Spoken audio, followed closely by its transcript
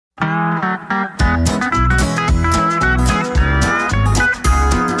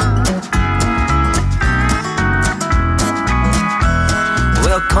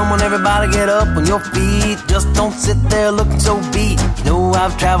everybody get up on your feet. Just don't sit there looking so beat. You know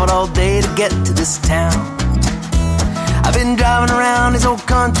I've traveled all day to get to this town. I've been driving around these old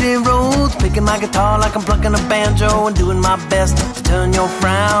country roads, picking my guitar like I'm plucking a banjo, and doing my best to turn your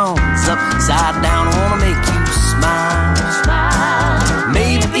frowns upside down. I wanna make you smile, smile.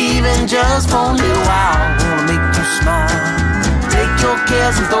 Maybe even just for a little while. I wanna make you smile. Take your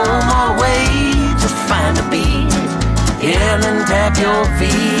cares and throw them all away. Just find a beat, yeah, and then tap your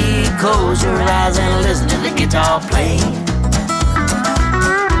feet. Close your eyes and listen to the guitar play.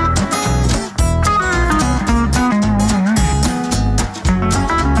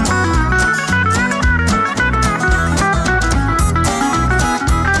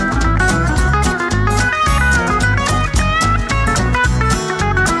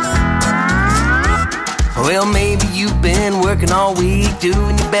 Well, maybe you've been working all week,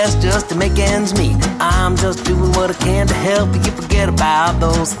 doing your best just to make ends meet. I'm just doing what I can to help you forget about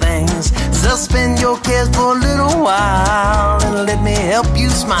those things. Suspend your cares for a little while and let me help you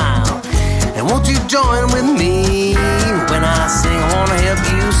smile. And won't you join with me when I sing? I wanna help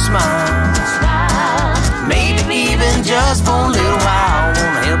you smile, smile. Maybe even just for a little while. I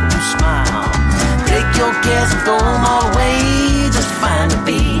wanna help you smile. Take your cares and throw them all away. Just find a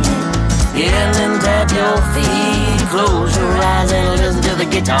beat, yeah, and then tap your feet. Close your eyes and listen to the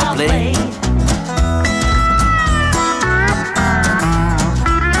guitar play.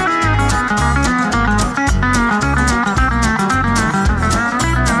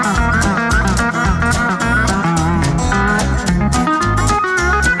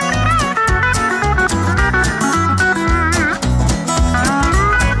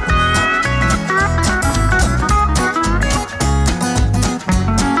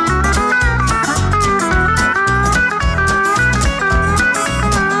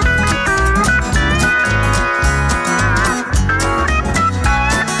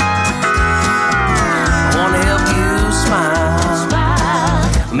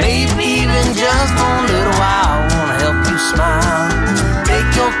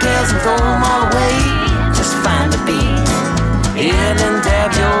 Throw them all away. Just find a beat, and then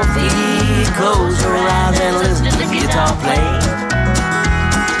tap your feet. Close your eyes and listen to the guitar play.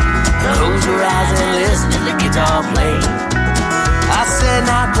 Close your eyes and listen to the guitar play. I said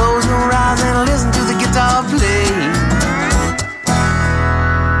now close your eyes and listen to the guitar play.